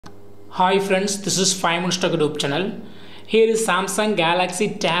Hi friends, this is 5 Minutes Tech YouTube channel. Here is Samsung Galaxy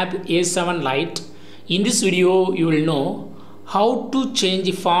Tab A7 Lite. In this video, you will know how to change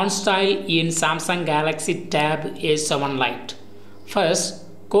the font style in Samsung Galaxy Tab A7 Lite. First,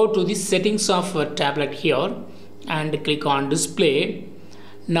 go to the settings of your tablet here and click on display.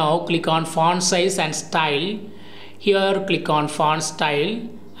 Now click on font size and style. Here click on font style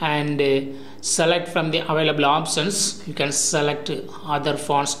and select from the available options. You can select other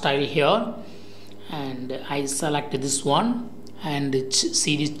font style here, and I select this one and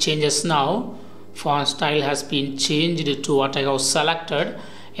see the changes now. Font style has been changed to what I have selected.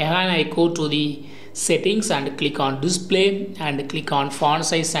 Again I go to the settings and click on display and click on font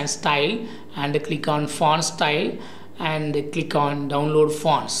size and style and click on font style and click on download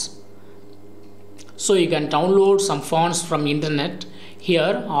fonts. So you can download some fonts from internet.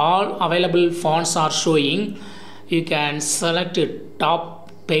 Here all available fonts are showing. You can select top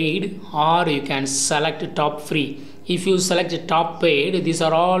paid or you can select top free. If you select top paid, these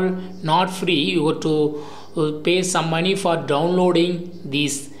are all not free. You have to pay some money for downloading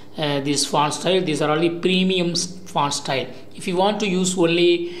these font style. These are only premium font style. If you want to use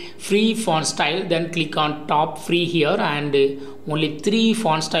only free font style, then click on top free here, and only 3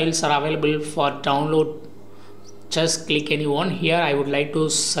 font styles are available for download. Just click any one. Here I would like to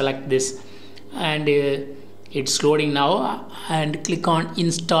select this, and it's loading now, and click on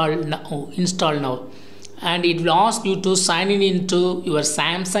install now, and it will ask you to sign in into your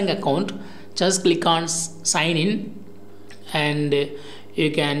Samsung account. Just click on sign in, and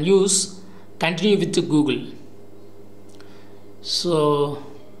you can use continue with Google. So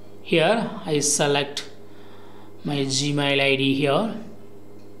here I select my Gmail ID here,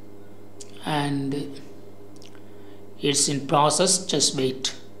 and it's in process. Just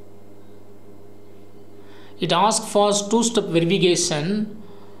wait. It asks for 2-step verification,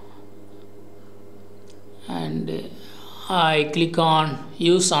 and I click on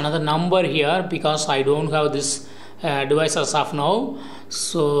use another number here because I don't have this device as of now.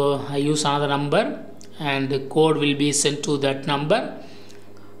 So I use another number and the code will be sent to that number.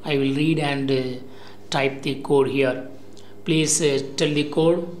 I will read and type the code here. Please tell the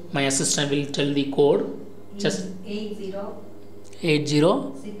code. My assistant will tell the code. Just 80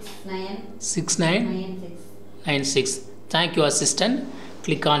 6996. Thank you, assistant.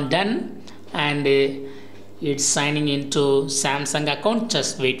 Click on done, and it's signing into Samsung account.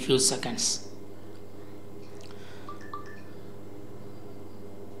 Just wait few seconds.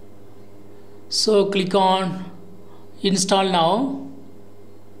 So click on install now.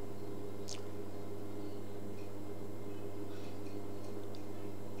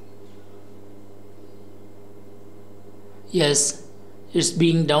 Yes, it's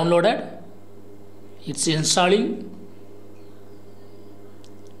being downloaded. It's installing,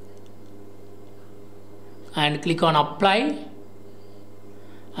 and click on apply,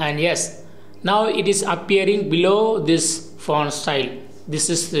 and yes, now it is appearing below this font style. This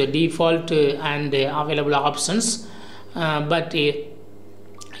is the default and available options, but here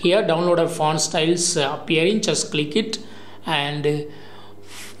downloaded font styles appearing. Just click it and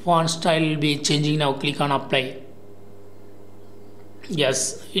font style will be changing now. Click on apply.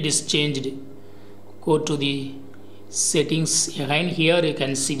 Yes, it is changed. Go to the settings again. Here you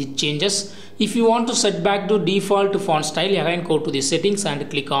can see the changes. If you want to set back to default font style, again go to the settings and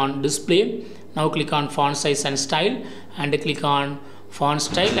click on display. Now click on font size and style and click on font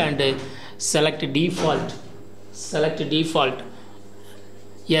style and select default.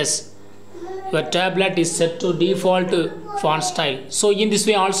 Yes, your tablet is set to default font style. So in this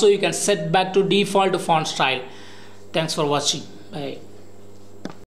way also you can set back to default font style. Thanks for watching. Bye.